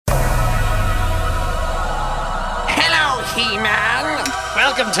He-Man.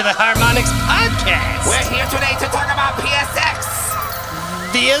 Welcome to the Harmonix podcast. We're here today to talk about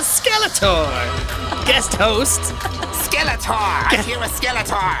PSX. Via Skeletor. Guest host. Skeletor. I'm here with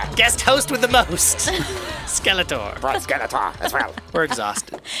Skeletor. Guest host with the most. Skeletor. Brought Skeletor as well. We're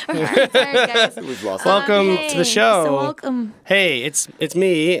exhausted. Sorry, guys. We've lost Welcome to the show. So welcome. Hey, it's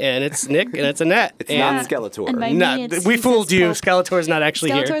me, and it's Nick, and it's Annette. It's not Skeletor. And by No, me, it's we Jesus fooled you. Pope. Skeletor's not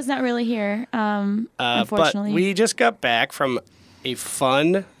actually here. Skeletor's not really here, unfortunately. But we just got back from a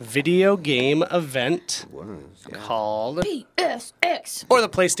fun video game event called PSX. or the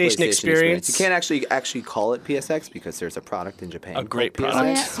PlayStation Experience. You can't actually call it PSX because there's a product in Japan. A great called product.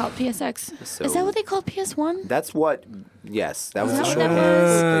 Oh, PSX. yeah, it's called PSX. So- Is that what they called PS1? That's what. Yes, that was Is the that short what name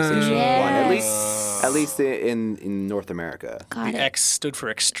that for was? PlayStation Yes. 1. At least in North America. Got The it. X stood for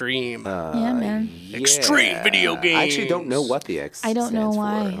Extreme. Yeah, man. Extreme video games. I actually don't know what the X. I don't know stands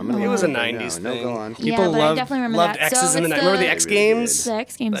why. For. I'm gonna It was a look right 90s now. thing. No, go on. Yeah, People but I loved, definitely remember loved that. X's So in the it's 90s. Remember the the- X They really games? The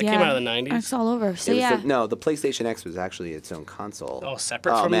X games, That yeah. came out of the 90s. X all over. So It was yeah. the PlayStation X was actually its own console. Oh,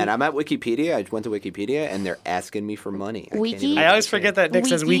 separate Oh from man, I'm at Wikipedia. I went to Wikipedia and they're asking me for money. I can't Wiki? even I always understand. forget that Nick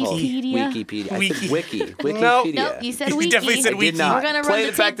says wiki. Wikipedia. Wikipedia. I Wiki. said wiki. No. Wikipedia. Nope, you said You wiki. definitely said I wiki. did not. We're gonna Play run the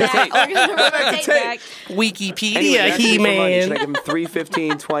it back tape to back. tape. We're gonna run the tape back. Wikipedia, Anyway, they're asking me for money. He-Man. Should I give them $3,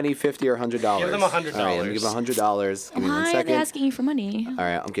 $15, $20, $50, or $100? Give them $100. All right, I'm gonna give them $100. Give me 1 Why are they second. asking you for money? All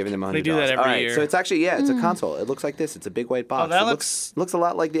right, I'm giving them $100. They do that every All right, year. so it's actually it's a console. It looks like this. It's a big white box. that It looks a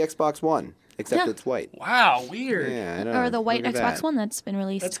lot like the Xbox One, except Yeah. it's white. Wow, weird. Yeah, I know. Or the white Look at Xbox that. One that's been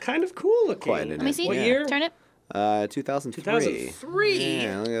released. That's kind of cool looking. Quite an Let me see. What Yeah. year? Turn it. 2003. 2003.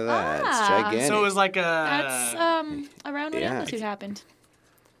 Yeah, look at that. Ah. It's gigantic. So it was like That's a. around when yeah. Amplitude happened.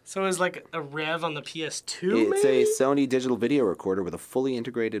 So it was like a rev on the PS2. It's maybe? a Sony digital video recorder with a fully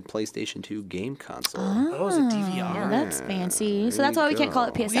integrated PlayStation 2 game console. Oh, it's a DVR. That's fancy. So there that's you why we can't call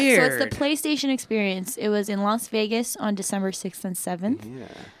it go. PSX. Weird. So it's the PlayStation Experience. It was in Las Vegas on December 6th and 7th. Yeah.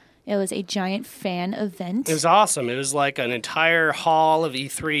 It was a giant fan event. It was awesome. It was like an entire hall of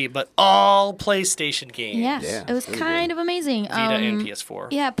E3, but all PlayStation games. Yeah, Yeah, it was really kind of amazing. Vita and PS4.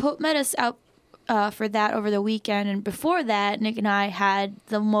 Yeah, Pope met us out for that over the weekend, and before that, Nick and I had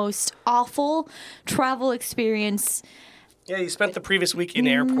the most awful travel experience. Yeah, you spent the previous week in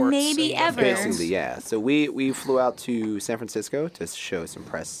airports. Maybe and- ever. Basically, yeah. So we flew out to San Francisco to show some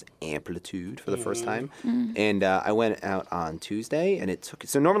press Amplitude for the first time, and I went out on Tuesday, and it took.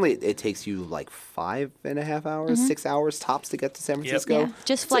 So normally it takes you like 5.5 hours, 6 hours tops to get to San Francisco. Yeah,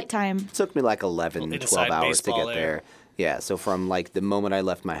 just flight time. It took me like 11, Well, 12 inside hours to baseball get there. there. Yeah, so from like the moment I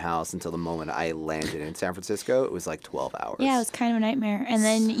left my house until the moment I landed in San Francisco, it was like 12 hours. Yeah, it was kind of a nightmare. And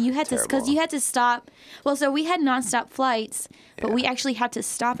then you had to, because Terrible. you had to stop. Well, so we had nonstop flights, but we actually had to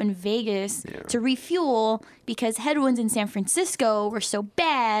stop in Vegas to refuel because headwinds in San Francisco were so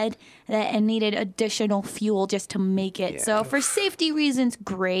bad that it needed additional fuel just to make it. Yeah. So for safety reasons,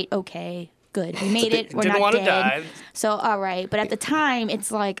 great, okay, good. We made it. We're Didn't not want to dead. die. So all right, but at the time, it's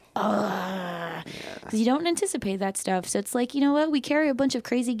like, because you don't anticipate that stuff. So it's like, you know what? We carry a bunch of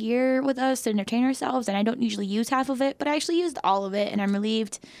crazy gear with us to entertain ourselves, and I don't usually use half of it, but I actually used all of it, and I'm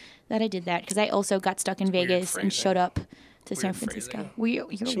relieved that I did that because I also got stuck in Vegas and phrasing. showed up to San Weird Francisco.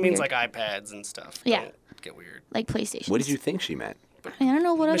 phrasing. She means like iPads and stuff. Yeah. Don't get weird. like PlayStation. What did you think she meant? I don't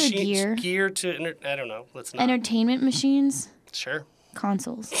know what other Machines, gear. I don't know. Let's not. Entertainment machines, Sure.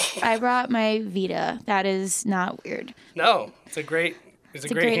 consoles. I brought my Vita. That is not weird. No, it's a great a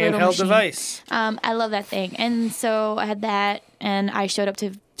great little handheld machine. device. I love that thing. And so I had that, and I showed up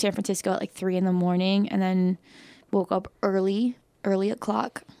to San Francisco at like 3 in the morning, and then woke up early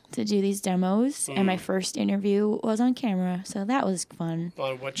o'clock to do these demos. And my first interview was on camera, so that was fun.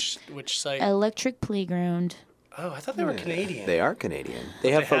 On which site? Electric Playground. Oh, I thought they were Canadian. They are Canadian.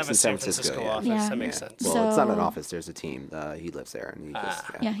 They have folks in San Francisco. office. Yeah. That makes Yeah. sense. Well, it's not an So- office. There's a team. He lives there, and he just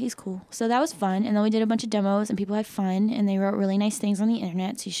Yeah, he's cool. So that was fun. And then we did a bunch of demos, and people had fun, and they wrote really nice things on the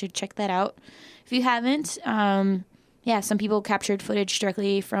internet, so you should check that out. If you haven't, some people captured footage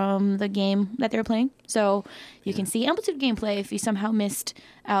directly from the game that they were playing. So you can see Amplitude gameplay if you somehow missed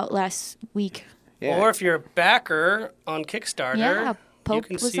out last week. Yeah. Or if you're a backer on Kickstarter, Yeah, Pope you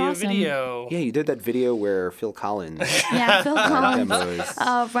can was see awesome. a video. Yeah, you did that video where Phil Collins Yeah, Phil Collins.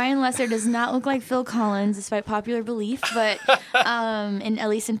 demos. Brian Lesser does not look like Phil Collins, despite popular belief, but at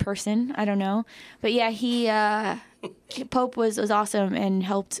least in person, I don't know. But yeah, Pope was awesome and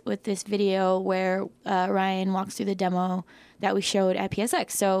helped with this video where Ryan walks through the demo that we showed at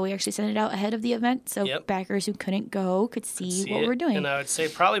PSX. So we actually sent it out ahead of the event, so Yep. backers who couldn't go could see what it. we're doing. And I would say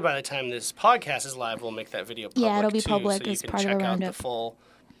probably by the time this podcast is live, we'll make that video public. Yeah, it'll be too, public so you as can part of check the out roundup. the full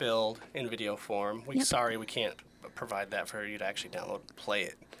build in video form. Sorry we can't provide that for you to actually download and play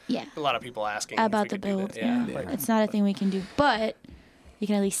it. Yeah. A lot of people asking if About we the could do build. that. Yeah. Like, It's not a thing we can do, but you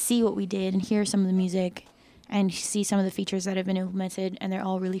can at least see what we did and hear some of the music and see some of the features that have been implemented, and they're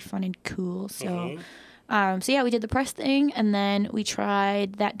all really fun and cool. So, so yeah, we did the press thing, and then we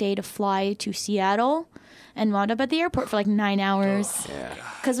tried that day to fly to Seattle and wound up at the airport for like 9 hours.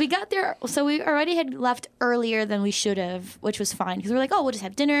 Because we got there, so we already had left earlier than we should have, which was fine. Because we were like, oh, we'll just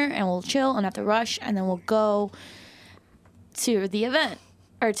have dinner and we'll chill and have to rush, and then we'll go to the event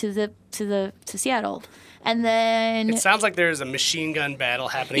or to Seattle. And then it sounds like there's a machine gun battle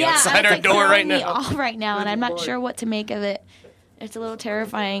happening yeah, outside it's our like door right throwing me now. off right now, and I'm not sure what to make of it. It's a little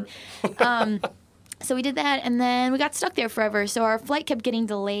terrifying. So we did that, and then we got stuck there forever. So our flight kept getting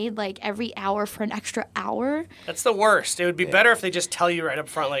delayed like every hour for an extra hour. That's the worst. It would be better if they just tell you right up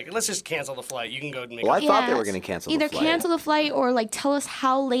front, like, let's just cancel the flight. You can go and make Well, I it. thought they were going to cancel Either the flight. cancel the flight or like tell us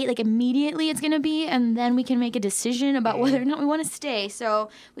how late, like immediately it's going to be, and then we can make a decision about whether or not we want to stay. So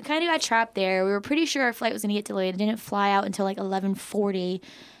we kind of got trapped there. We were pretty sure our flight was going to get delayed. It didn't fly out until like 11:40.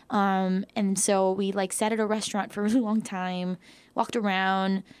 And so we like sat at a restaurant for a really long time, walked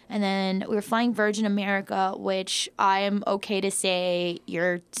around, and then we were flying Virgin America, which I am okay to say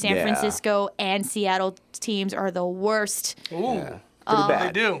your San Yeah. Francisco and Seattle teams are the worst. Ooh, Pretty bad.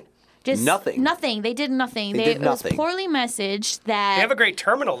 they do. Just Nothing. Nothing. They did nothing. They did It was nothing. poorly messaged that. They have a great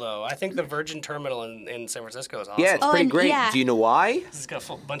terminal, though. I think the Virgin terminal in San Francisco is awesome. Yeah, it's Oh, pretty and great. yeah. Do you know why? It's got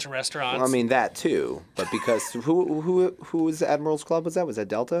a bunch of restaurants. Well, I mean that too, but because who was Admiral's Club? Was that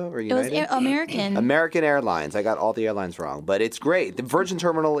Delta or it was United? American. American Airlines. I got all the airlines wrong, but it's great. The Virgin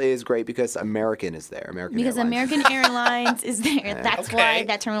Terminal is great because American is there. Because Airlines. American Airlines is there. That's why Okay.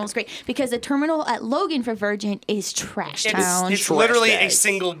 that terminal is great. Because the terminal at Logan for Virgin is trash town. it's Trash literally a bags.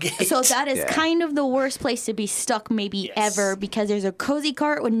 single gate. So that is Yeah. kind of the worst place to be stuck maybe Yes. ever, because there's a cozy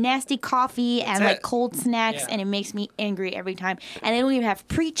cart with nasty coffee and like it. cold snacks, Yeah. and it makes me angry every time. And they don't even have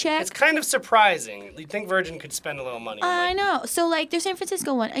pre-check. It's kind of surprising. You'd think Virgin could spend a little money. I on, like, know. So like their San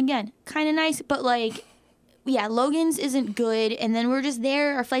Francisco one, again, kind of nice, but like yeah, Logan's isn't good. And then we're just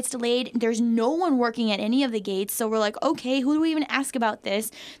there, our flight's delayed. There's no one working at any of the gates. So we're like, okay, who do we even ask about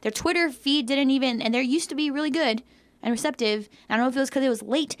this? Their Twitter feed didn't even, and they used to be really good and receptive. I don't know if it was because it was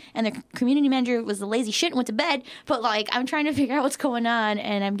late and their community manager was the lazy shit and went to bed, but like I'm trying to figure out what's going on,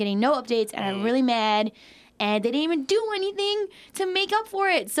 and I'm getting no updates, and I'm really mad. And they didn't even do anything to make up for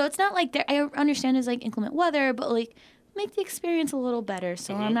it. So it's not like I understand it's like inclement weather, but like make the experience a little better.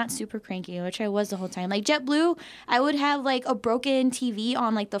 So I'm not super cranky, which I was the whole time. Like JetBlue, I would have like a broken TV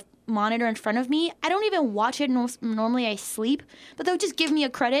on like the monitor in front of me. I don't even watch it. Normally I sleep, but they'll just give me a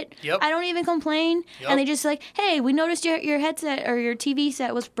credit. Yep. I don't even complain. Yep. And they just like, hey, we noticed your headset or your TV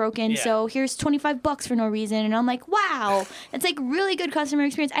set was broken, Yeah. so here's $25 for no reason. And I'm like, wow, it's like really good customer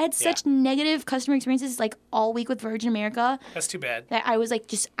experience. I had such negative customer experiences like all week with Virgin America That's too bad. that I was like,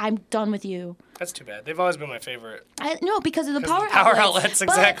 just I'm done with you. That's too bad. They've always been my favorite. No, because of the Because power of the power outlets. outlets,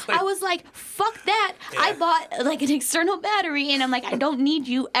 exactly. But I was like, fuck that. I bought like an external battery, and I'm like, I don't need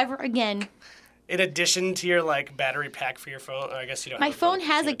you ever again. In addition to your like battery pack for your phone, or I guess you don't. My have phone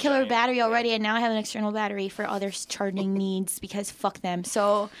has a killer giant- battery already, and now I have an external battery for other charging needs because fuck them.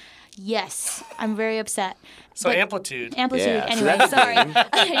 So, yes, I'm very upset. So But- Amplitude. Amplitude. Yeah, so Anyway, that's the sorry. game.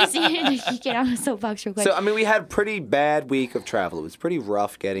 I just needed to get on a soapbox real quick. So I mean, we had a pretty bad week of travel. It was pretty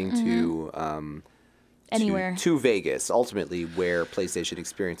rough getting to Anywhere. to Vegas, ultimately where PlayStation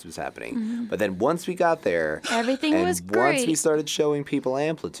Experience was happening. But then once we got there, Everything and was once great. we started showing people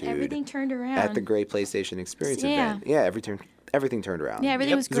Amplitude Everything turned around. at the Great PlayStation Experience Yeah. event, everything turned around. Yeah, everything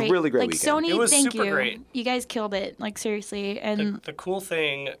Yep. was It was a great. really great like weekend. Sony, It was thank super you. great. You guys killed it, like seriously. And The cool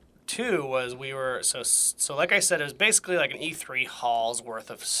thing too was we were so like I said, it was basically like an E3 hall's worth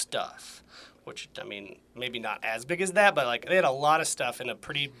of stuff. Which, I mean, maybe not as big as that, but like they had a lot of stuff in a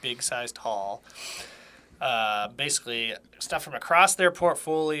pretty big sized hall. Basically stuff from across their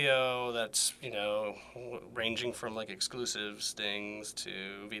portfolio that's, you know, ranging from like exclusives things to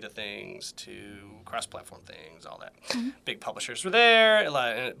Vita things to cross-platform things, all that. Big publishers were there,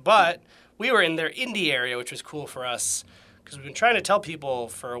 but we were in their indie area, which was cool for us because we've been trying to tell people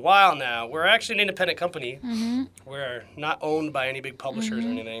for a while now, we're actually an independent company. We're not owned by any big publishers or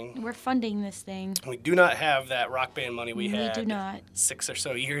anything. we're funding this thing. We do not have that Rock Band money we We had do not. 6 or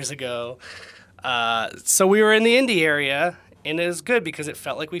so years ago. So we were in the indie area, and it was good because it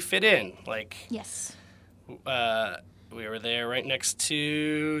felt like we fit in. Like, Yes. we were there right next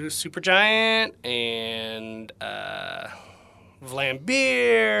to Supergiant and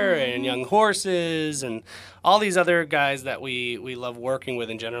Vlambeer and Young Horses and all these other guys that we love working with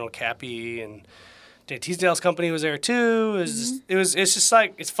in general. Cappy and Dave Teasdale's company was there too. It's just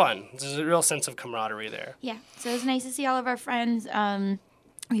like, it's fun. There's a real sense of camaraderie there. Yeah. So it was nice to see all of our friends.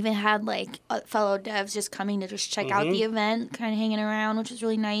 We even had like fellow devs just coming to just check out the event, kind of hanging around, which was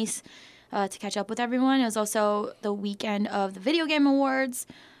really nice to catch up with everyone. It was also the weekend of the Video Game Awards,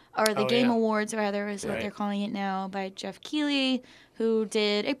 or the Game Awards, rather, is what they're calling it now, by Jeff Keighley, who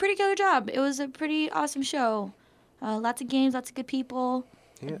did a pretty killer job. It was a pretty awesome show. Lots of games, lots of good people.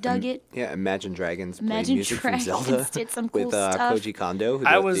 Yeah, Dug it. Yeah, Imagine Dragons played Imagine music Dragons from Zelda did some cool with stuff. Koji Kondo,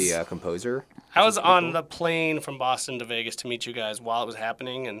 who the composer. I was on the plane from Boston to Vegas to meet you guys while it was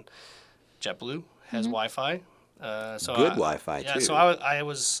happening, and JetBlue has Wi-Fi. Good Wi-Fi, yeah, too. so I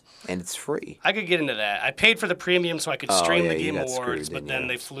was... And it's free. I could get into that. I paid for the premium so I could stream the Game Awards, screwed, but then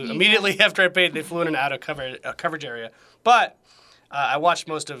they flew... Yeah. Immediately after I paid, they flew in and out of coverage area. But I watched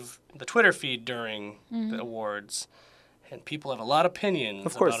most of the Twitter feed during the awards, and people have a lot of opinions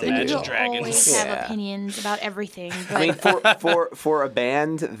Of course about they do. Imagine People Dragons. always have Yeah. opinions about everything. But I mean, for a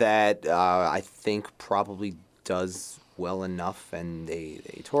band that I think probably does well enough, and they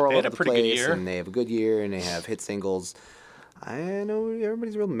tour all They had over a the pretty good place, year. and they have a good year, and they have hit singles. I know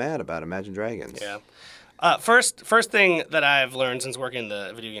everybody's real mad about Imagine Dragons. Yeah. First thing that I've learned since working in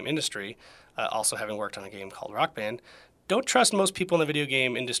the video game industry, also having worked on a game called Rock Band, don't trust most people in the video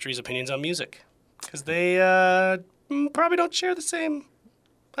game industry's opinions on music, because they probably don't share the same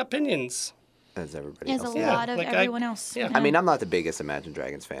opinions. As everybody there's else. a lot of Like everyone else. yeah. you I know? mean, I'm not the biggest Imagine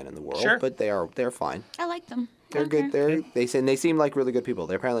Dragons fan in the world, Sure. but they're fine. I like them. They're Okay. good. They seem like really good people.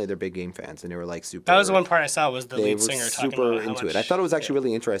 They're big game fans, and they were like super. That was the one part I saw was the They lead were singer talking super about how into much, it. I thought it was actually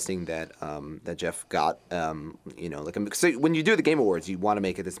really interesting that that Jeff got so when you do the Game Awards, you want to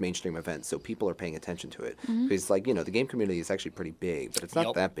make it this mainstream event, so people are paying attention to it. Because the game community is actually pretty big, but it's not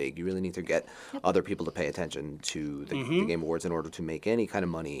Yep. that big. You really need to get other people to pay attention to the Game Awards in order to make any kind of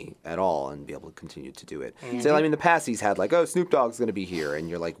money at all and be able to continue to do it. So I mean, in the past he's had like, oh, Snoop Dogg's going to be here, and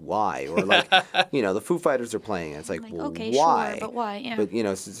you're like, why? Or like, the Foo Fighters are playing, and it's like, well, okay, why? sure, but why? Yeah. But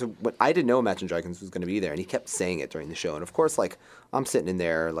but I didn't know Imagine Dragons was going to be there, and he kept saying it during the show. And of course, like I'm sitting in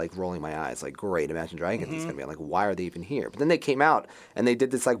there, like rolling my eyes, like great, Imagine Dragons is going to be. I'm like, why are they even here? But then they came out and they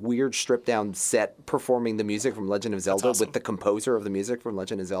did this like weird stripped down set performing the music from Legend of Zelda awesome. with the composer of the music from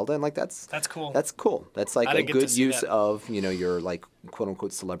Legend of Zelda, and like that's cool. That's cool. That's like I a didn't get to good see use that. of your like quote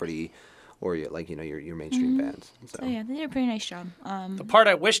unquote celebrity or your mainstream bands. So yeah, they did a pretty nice job. The part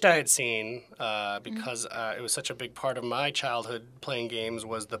I wished I had seen, because it was such a big part of my childhood playing games,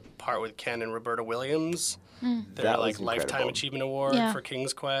 was the part with Ken and Roberta Williams. Their That like was Lifetime incredible. Achievement Award Yeah. for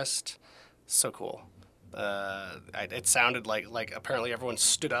King's Quest. So cool. It sounded like apparently everyone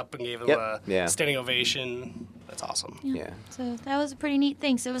stood up and gave them Yep. a Yeah. standing ovation. That's awesome. Yeah. So that was a pretty neat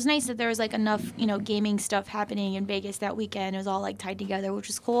thing. So it was nice that there was like enough, gaming stuff happening in Vegas that weekend. It was all like tied together, which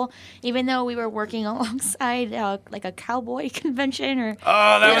was cool. Even though we were working alongside like a cowboy convention or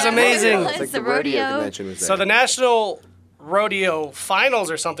Oh, that was amazing. It's It's like the the rodeo rodeo. convention was there. So the National Rodeo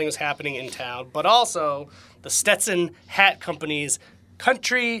Finals or something was happening in town, but also the Stetson Hat Company's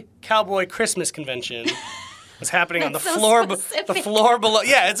Country Cowboy Christmas Convention was happening on the That's so floor, the specific. floor below.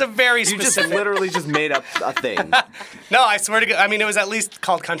 Yeah, it's a very you just specific. literally just made up a thing. No, I swear to God. I mean, it was at least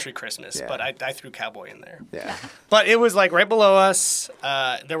called Country Christmas, Yeah. but I threw cowboy in there. Yeah. But it was like right below us.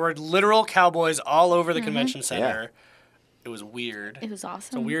 There were literal cowboys all over the convention center. It was weird. It was awesome.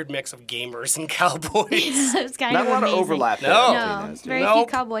 It's a weird mix of gamers and cowboys. It was kind Not of a lot amazing. of overlap there No. between No, those two. very Nope. few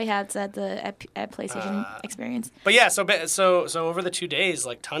cowboy hats at PlayStation experience. But yeah, so over the 2 days,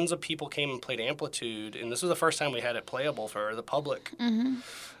 like tons of people came and played Amplitude, and this was the first time we had it playable for the public. And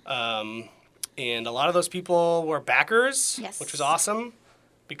a lot of those people were backers, Yes. which was awesome,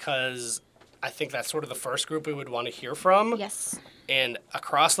 because I think that's sort of the first group we would want to hear from. Yes. And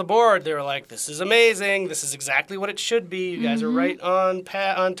across the board, they were like, "This is amazing. This is exactly what it should be. You guys are right on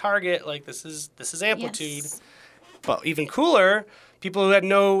target. Like this is Amplitude." Yes. But even cooler, people who had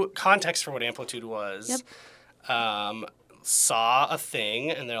no context for what Amplitude was, saw a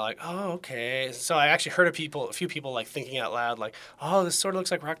thing and they're like, "Oh, okay." So I actually heard a few people like thinking out loud, like, "Oh, this sort of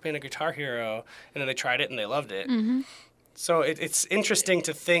looks like Rock Band or Guitar Hero," and then they tried it and they loved it. So it's interesting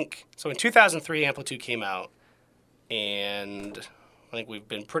to think. So in 2003, Amplitude came out, and I think we've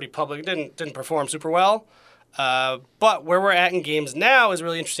been pretty public. It didn't perform super well, but where we're at in games now is a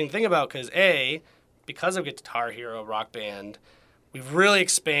really interesting thing about because of Guitar Hero, Rock Band, we've really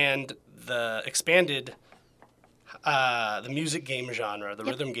expanded the music game genre, the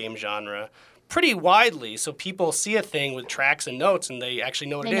rhythm game genre, pretty widely. So people see a thing with tracks and notes and they actually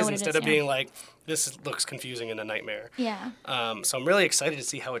know what They it know is what it instead is, of yeah. being like, this looks confusing and a nightmare. Yeah. So I'm really excited to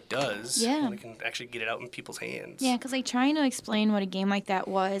see how it does. Yeah. And we can actually get it out in people's hands. Yeah, because like trying to explain what a game like that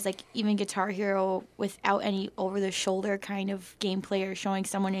was, like even Guitar Hero without any over-the-shoulder kind of gameplay or showing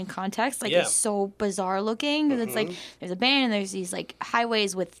someone in context, like it's so bizarre looking. Because it's like there's a band and there's these like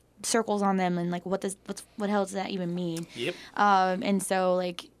highways with circles on them and like what the hell does that even mean? Yep. And so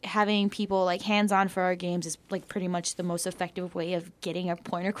like having people like hands-on for our games is like pretty much the most effective way of getting a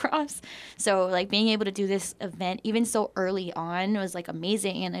point across. So like being able to do this event even so early on was like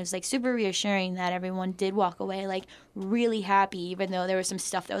amazing, and it was like super reassuring that everyone did walk away like really happy, even though there was some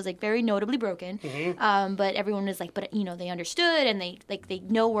stuff that was like very notably broken. But everyone was like, but you know, they understood and they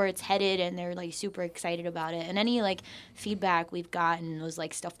know where it's headed and they're like super excited about it. And any like feedback we've gotten was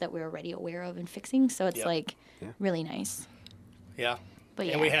like stuff that we were already aware of and fixing. So it's like really nice. Yeah. But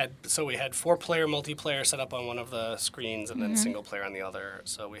yeah. And we had 4-player multiplayer set up on one of the screens and then single player on the other.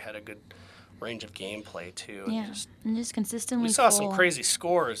 So we had a good range of gameplay too. Yeah. And just consistently. We saw full. some crazy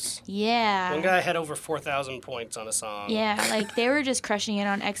scores. Yeah. One guy had over 4,000 points on a song. Yeah, like they were just crushing it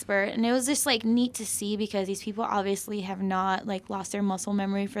on expert, and it was just like neat to see because these people obviously have not like lost their muscle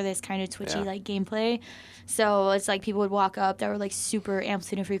memory for this kind of twitchy like gameplay. So it's like people would walk up that were like super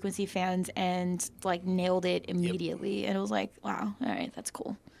Amplitude and Frequency fans and like nailed it immediately, and it was like, wow, all right, that's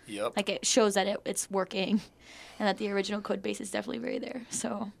cool. Yep. Like it shows that it's working, and that the original code base is definitely very there.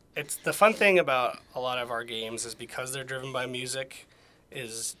 So. It's the fun thing about a lot of our games is because they're driven by music,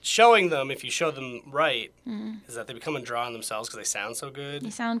 is showing them, if you show them right, is that they become a draw on themselves because they sound so good. They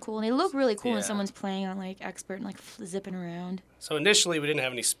sound cool, and they look really cool when someone's playing on like expert and like zipping around. So initially we didn't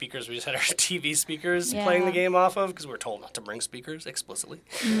have any speakers. We just had our TV speakers playing the game off of because we were told not to bring speakers explicitly.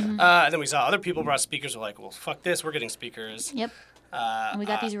 And then we saw other people brought speakers. We're like, well, fuck this. We're getting speakers. Yep. And we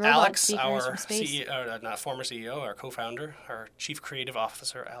got these robot Alex, speakers our from space. CEO, not former CEO, our co-founder, our chief creative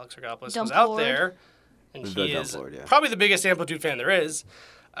officer, Alex Ergopoulos, Dump was out Lord. there, and The he Dump is Lord, probably the biggest Amplitude fan there is.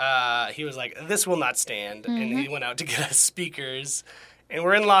 He was like, this will not stand, and he went out to get us speakers. And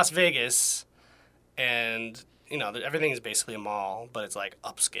we're in Las Vegas, and you know, everything is basically a mall, but it's like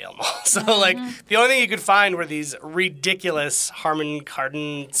upscale mall. So like the only thing you could find were these ridiculous Harman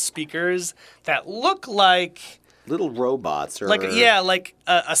Kardon speakers that look like Little robots or like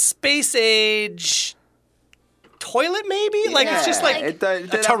a space age toilet maybe. Like it's just like a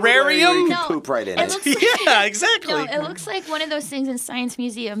terrarium. You No, can poop right in it it. looks like, Yeah, exactly. no, it looks like one of those things in science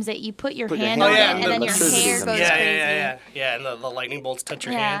museums that you put your Put your hand hand on on it it, and then your electricity hair comes goes out. crazy. Yeah, and the lightning bolts touch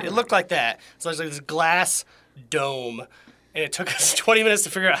your Yeah. hand. It looked like that. So there's like this glass dome, and it took us 20 minutes to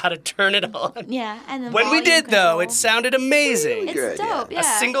figure out how to turn it on. Yeah, and the When we volume did though, control. it sounded amazing. It's Good, dope. A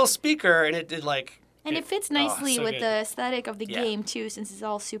single speaker, and it did like. And it fits nicely so with good. the aesthetic of the Yeah. game too, since it's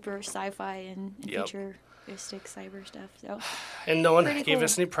all super sci-fi and Yep. futuristic cyber stuff. So And no one Pretty gave cool.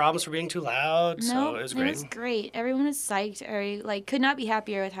 us any problems for being too loud, so it was great. It was great. Everyone was psyched. Could not be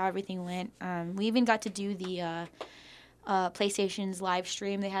happier with how everything went. We even got to do the PlayStation's live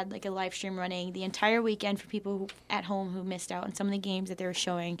stream. They had like a live stream running the entire weekend for people at home who missed out on some of the games that they were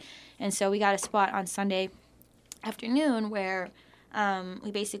showing. And so we got a spot on Sunday afternoon where we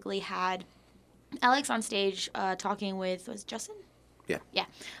basically had Alex on stage talking with, was it Justin? Yeah.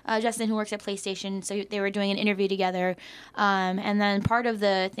 Justin, who works at PlayStation, so they were doing an interview together. And then part of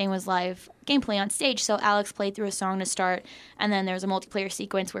the thing was live gameplay on stage. So Alex played through a song to start, and then there was a multiplayer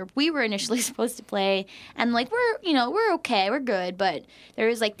sequence where we were initially supposed to play. And like we're okay, we're good, but there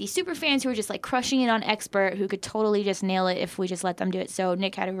was like these super fans who were just like crushing it on expert, who could totally just nail it if we just let them do it. So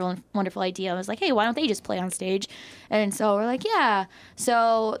Nick had a real wonderful idea. I was like, hey, why don't they just play on stage? And so we're like, yeah.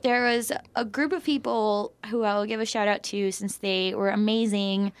 So there was a group of people who I will give a shout out to since they were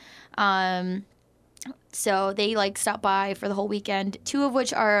amazing. So they like stopped by for the whole weekend, two of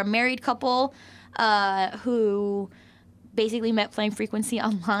which are a married couple who basically met playing Frequency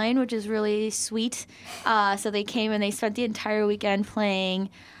online, which is really sweet. So they came and they spent the entire weekend playing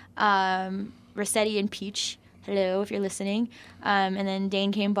Rossetti and Peach. Hello, if you're listening. And then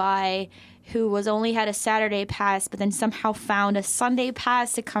Dane came by, who was only had a Saturday pass, but then somehow found a Sunday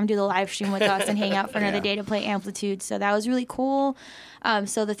pass to come do the live stream with us and hang out for another day to play Amplitude. So that was really cool.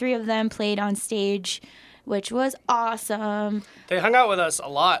 So the three of them played on stage, which was awesome. They hung out with us a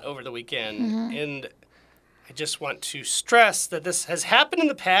lot over the weekend, and I just want to stress that this has happened in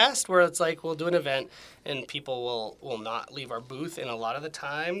the past where it's like we'll do an event and people will not leave our booth, and a lot of the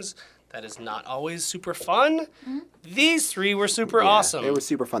times that is not always super fun. These three were super awesome. It was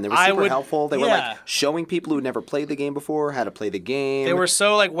super fun. They were super helpful. They were like yeah. showing people who never played the game before how to play the game. They were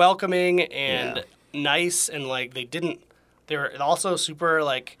so like welcoming and nice, and like they were also super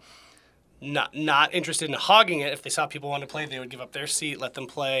like not interested in hogging it. If they saw people want to play, they would give up their seat, let them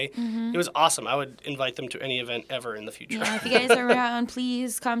play. It was awesome. I would invite them to any event ever in the future. Yeah, if you guys are around,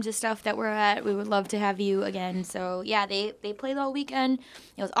 please come to stuff that we're at. We would love to have you again. So yeah, they played all weekend.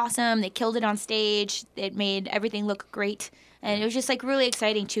 It was awesome. They killed it on stage. It made everything look great. And it was just like really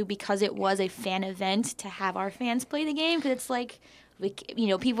exciting too, because it was a fan event to have our fans play the game. Because it's like,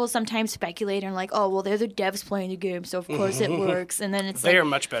 people sometimes speculate and like, oh, well, they're the devs playing the game, so of course it works. And then it's they are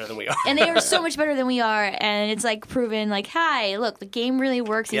much better than we are. And they are so much better than we are. And it's like proven like, hi, look, the game really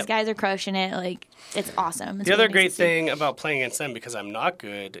works. These guys are crushing it. Like, it's awesome. It's the other great thing about playing against them, because I'm not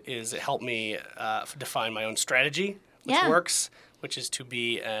good, is it helped me define my own strategy, which works. Which is to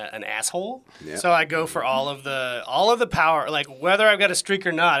be an asshole. Yep. So I go for all of the power, like whether I've got a streak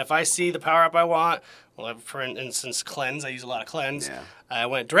or not. If I see the power up I want, well, for instance, cleanse. I use a lot of cleanse. Yeah. I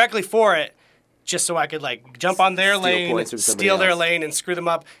went directly for it, just so I could like jump on their lane, steal their lane, and screw them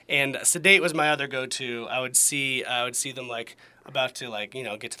up. And sedate was my other go-to. I would see them like about to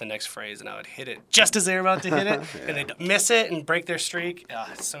get to the next phrase, and I would hit it just as they were about to hit it, and they'd miss it and break their streak.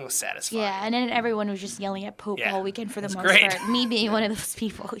 It's so satisfying. Yeah, and then everyone was just yelling at Pope all weekend for the most great. part. Me being one of those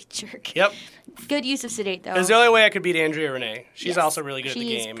people, jerk. Yep. Good use of sedate though. It was the only way I could beat Andrea Renee. She's also really good at the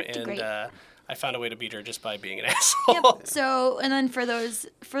game, and I found a way to beat her just by being an asshole. Yep. So, and then for those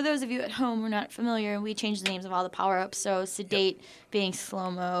of you at home who are not familiar, we changed the names of all the power-ups. So sedate being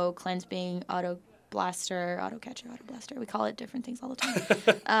slow-mo, cleanse being auto blaster, auto catcher, auto blaster. We call it different things all the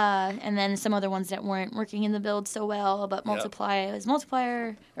time. And then some other ones that weren't working in the build so well, but multiply was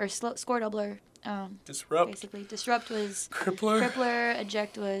multiplier or score doubler. Disrupt. Basically, disrupt was crippler.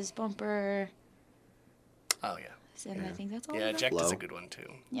 Eject was bumper. Oh yeah. And I think that's all. Yeah, eject is a good one too.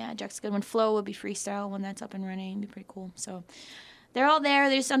 Yeah, eject's a good one. Flow would be freestyle when that's up and running. It'd be pretty cool. So they're all there.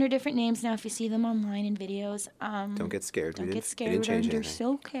 They're just under different names now. If you see them online in videos, don't get scared. Don't get scared. We didn't change they're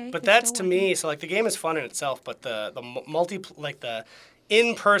still okay. But that's to me. So like the game is fun in itself, but the the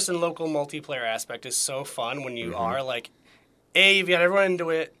in-person local multiplayer aspect is so fun when you are like, you've got everyone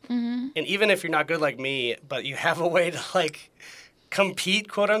into it, and even if you're not good like me, but you have a way to like compete,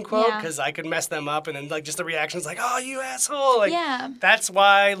 quote unquote, because I could mess them up, and then like just the reactions like, oh, you asshole, like that's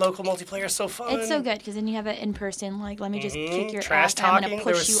why local multiplayer is so fun. It's so good because then you have it in person, like let me just kick your trash ass. Talking. I'm gonna push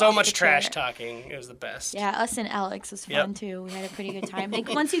there was you so off much the trash chair. talking. It was the best. Yeah, us and Alex was fun too. We had a pretty good time. Like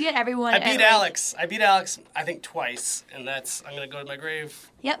once you get everyone, I beat Alex. I think twice, and I'm gonna go to my grave.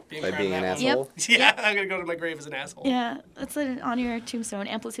 Yep. By being an asshole. Yeah, I'm gonna go to my grave as an asshole. Yeah, that's on your tombstone,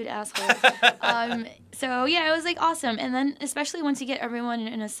 Amplitude asshole. So yeah, it was like awesome, and then especially once you get everyone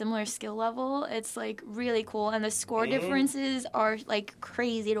in a similar skill level, it's like really cool, and the score differences are like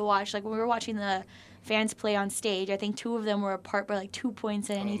crazy to watch. Like when we were watching the fans play on stage, I think 2 of them were apart by like 2 points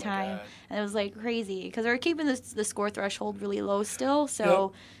at any time, and it was like crazy because they were keeping the score threshold really low still.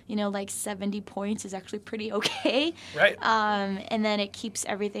 So like 70 points is actually pretty okay. Right. And then it keeps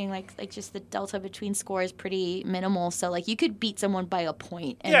everything like just the delta between scores pretty minimal. So like you could beat someone by a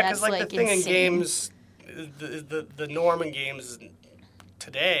point. And yeah, because like the thing insane. in games, the norm in games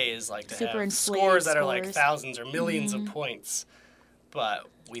today is like to Super have scores that are like thousands or millions of points, but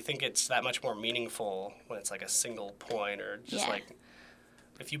we think it's that much more meaningful when it's like a single point or just like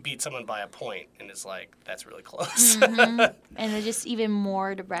if you beat someone by a point and it's like that's really close. And it's just even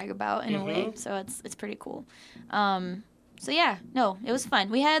more to brag about in a way. So it's pretty cool. So yeah, no, it was fun.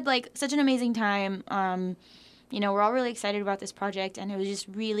 We had like such an amazing time. We're all really excited about this project, and it was just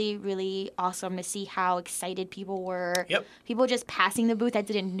really, really awesome to see how excited people were. Yep. People just passing the booth that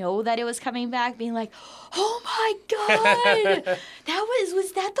didn't know that it was coming back, being like, "Oh my god,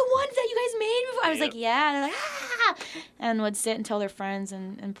 was that the ones that you guys made before?" I was like, "Yeah." And they're like, "Ah!" and would sit and tell their friends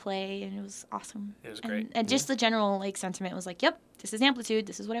and play, and it was awesome. It was great. And just the general like sentiment was like, "Yep, this is Amplitude.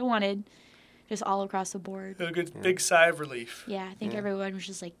 This is what I wanted." Just all across the board. A good big sigh of relief. Yeah, I think everyone was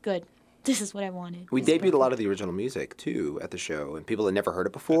just like, "Good. This is what I wanted." We debuted a lot of the original music, too, at the show, and people had never heard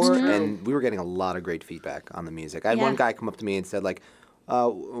it before, and we were getting a lot of great feedback on the music. I had one guy come up to me and said, like,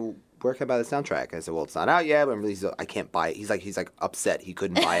 where can I buy the soundtrack? I said, well, it's not out yet, but I can't buy it. He's like upset he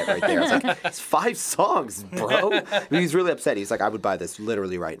couldn't buy it right there. I was like, it's 5 songs, bro. He's really upset. He's like, I would buy this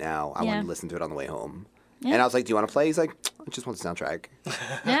literally right now. I want to listen to it on the way home. Yeah. And I was like, do you want to play? He's like, I just want the soundtrack.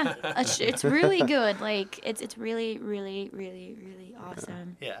 Yeah, it's really good. Like, it's really, really, really, really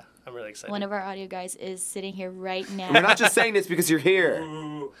awesome. Yeah, I'm really excited. One of our audio guys is sitting here right now. And we're not just saying this because you're here.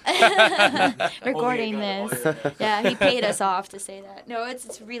 Recording this. Yeah, he paid us off to say that. No,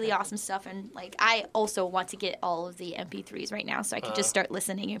 it's really awesome stuff. And, like, I also want to get all of the MP3s right now so I can just start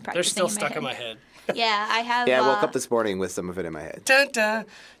listening and practicing. They're still stuck in my head. Yeah, I have. Yeah, I woke up this morning with some of it in my head. Dun, dun,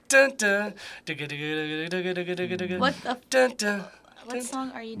 dun, dun. What the? What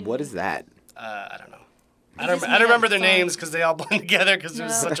song are you doing? What is that? I don't know. You I just don't made up remember a their song. names because they all blend together because it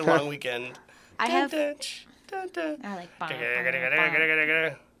was No. such a long weekend. I have. Dun, dun, dun. I like.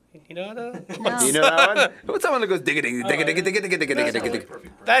 You know that? No. Do you know that one? What's that one that goes digga digga digga digga digga digga digga digga digga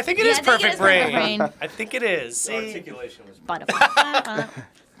digga? I think it Yeah, is I think it Perfect is Brain. Perfect Brain. I think it is. See, Articulation was.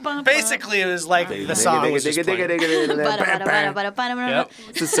 basically it was like the song was just playing. Yep.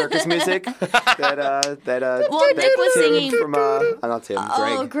 It's the circus music that Well, Nick was Tim singing. from not Tim,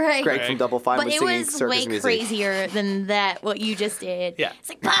 Oh, Greg. Greg from Double Fine But was it singing was circus way music. crazier than that. What you just did. Yeah. It's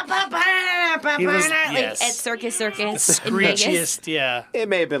like ba ba ba ba He ba was- like yes. at Circus in Vegas. Screechiest, yeah. It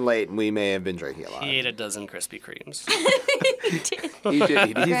may have been late, and we may have been drinking a lot. He ate a dozen Krispy Kremes. He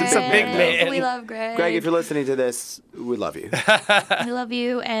did. He's a big big man. man. We love Greg. Greg, if you're listening to this, we love you. We love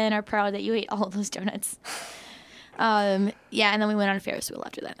you and are proud that you ate all of those donuts. Yeah, and then we went on a Ferris wheel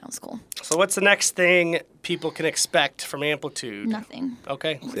after that. That was cool. So what's the next thing people can expect from Amplitude? Nothing.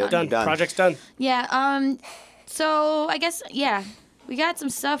 Okay, Done. done. Project's done. Yeah. So I guess we got some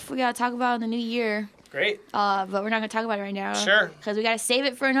stuff we gotta talk about in the new year. Great. But we're not gonna talk about it right now. Sure. Because we gotta save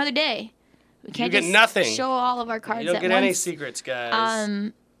it for another day. We can't get just nothing. show all of our cards You don't at get once. any secrets,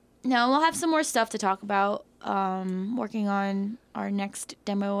 guys. No, we'll have some more stuff to talk about. Working on our next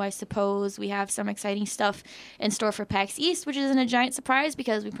demo, I suppose. We have some exciting stuff in store for PAX East, which isn't a giant surprise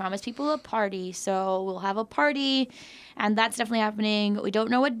because we promised people a party. So we'll have a party, and that's definitely happening. We don't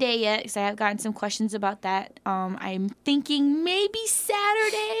know what day yet because I have gotten some questions about that. I'm thinking maybe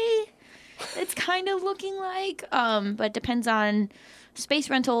Saturday. It's kind of looking like, but it depends on space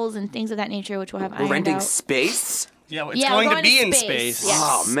rentals and things of that nature, which we'll have We're ironed renting out. space? yeah, it's yeah, going we're to going be to in space, space. yes.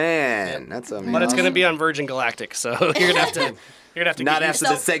 Oh man, that's amazing. But it's going to be on Virgin Galactic, so you're gonna have to. You're gonna have to Not get after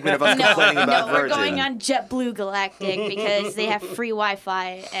used the segment of us complaining about no, we're Virgin. going on JetBlue Galactic because they have free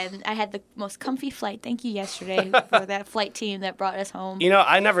Wi-Fi, and I had the most comfy flight. Thank you yesterday for that flight team that brought us home. You know,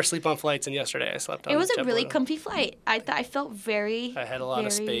 I never sleep on flights, and yesterday I slept on. It was a really JetBlue. comfy flight. I felt very. I had a lot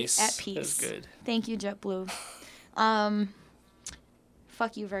of very space. At peace. It was good. Thank you, JetBlue.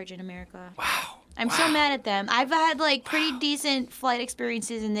 Fuck you, Virgin America. Wow. I'm so mad at them. I've had like pretty decent flight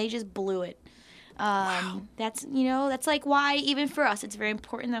experiences, and they just blew it. That's like why even for us it's very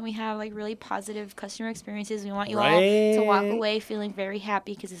important that we have like really positive customer experiences. We want you all to walk Right. away feeling very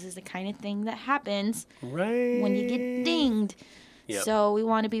happy because this is the kind of thing that happens Right. when you get dinged. Yep. So we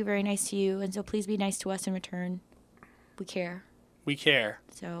want to be very nice to you, and so please be nice to us in return. We care. We care.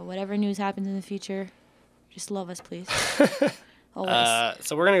 So whatever news happens in the future, just love us, please. Always.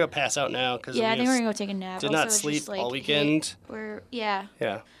 So we're gonna go pass out now because Yeah, I think we're gonna go take a nap. did not Also, sleep just, like, all weekend. Yeah.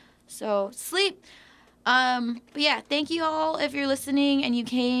 Yeah. So sleep. But yeah, thank you all if you're listening and you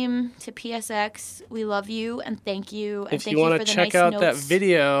came to PSX. We love you and thank you. And If thank you want for to the check nice out that notes.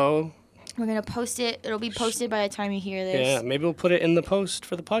 video, We're gonna post it. It'll be posted by the time you hear this. yeah, maybe we'll put it in the post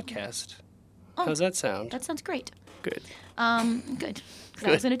for the podcast. Oh. How's that sound? That sounds great. Good. Good. 'Cause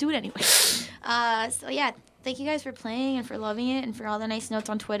I was gonna do it anyway. So yeah, thank you guys for playing and for loving it and for all the nice notes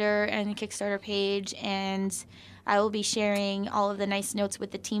on Twitter and the Kickstarter page. And I will be sharing all of the nice notes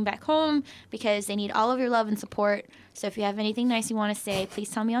with the team back home because they need all of your love and support. So if you have anything nice you want to say, please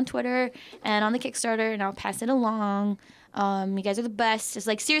tell me on Twitter and on the Kickstarter, and I'll pass it along. You guys are the best. It's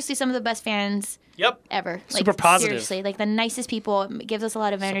like seriously some of the best fans Yep. ever. Super like, positive. Seriously, like the nicest people. It gives us a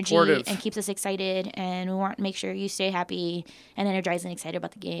lot of energy Supportive. and keeps us excited. And we want to make sure you stay happy and energized and excited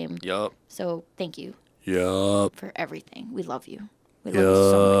about the game. Yup. So thank you Yup. for everything. We love you. We love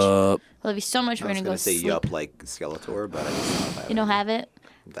you so much. I love you so much. I We're was gonna go gonna say sleep. yup like Skeletor, but I just don't have You don't have it.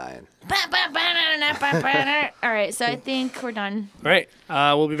 I'm dying. All right, so I think we're done. All right.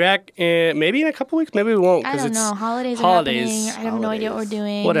 We'll be back maybe in a couple weeks. Maybe we won't I because don't it's know. Holidays are holidays. happening. I have no idea what we're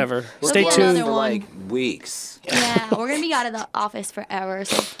doing. Whatever. We're Stay closed tuned. Another for one. like weeks. Yeah, we're gonna be out of the office forever,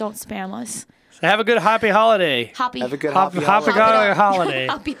 so don't spam us. Have a good happy holiday. Happy. Have a good Happy happy holiday. holiday.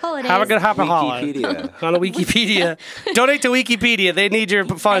 Happy holidays. Have a good happy holiday. Wikipedia. On a Wikipedia. Donate to Wikipedia. They need your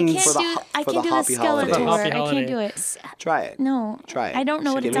funds. I For can't the do the happy holidays. Skeletor. Happy I holiday. can't do it. Try it. No. Try it. I don't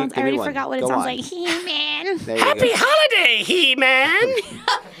know what it Give me- sounds. I give me already one. forgot what it Go sounds on. like. He-Man. There you Happy go. holiday, He-Man.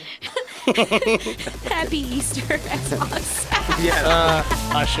 Happy Easter, Xbox. Yeah.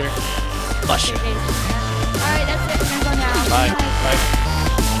 Usher. Usher. All right, that's it. We're gonna go now. Bye. Bye.